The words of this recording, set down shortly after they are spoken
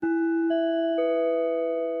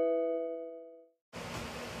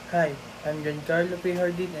Hi, I'm Giancarlo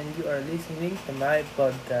Pihardin and you are listening to my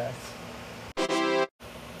podcast.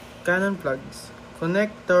 Canon plugs.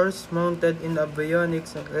 Connectors mounted in the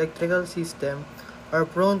avionics and electrical system are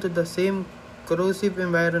prone to the same corrosive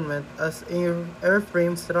environment as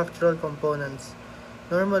airframe structural components.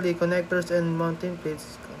 Normally, connectors and mounting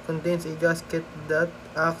plates contains a gasket that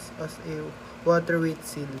acts as a water weight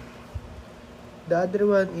seal. The other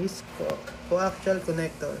one is coaxial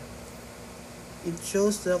connector. It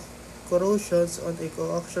shows the corrosions on a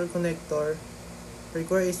coaxial connector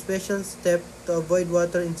require a special step to avoid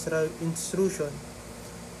water intrusion,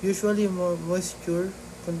 usually moisture,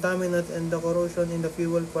 contaminants, and the corrosion in the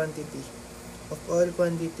fuel quantity of oil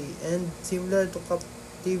quantity, and similar to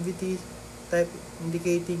captivity type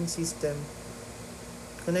indicating system.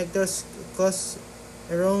 Connectors cause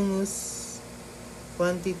erroneous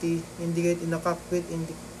quantity indicate in the cockpit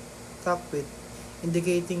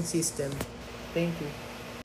indicating system. Thank you.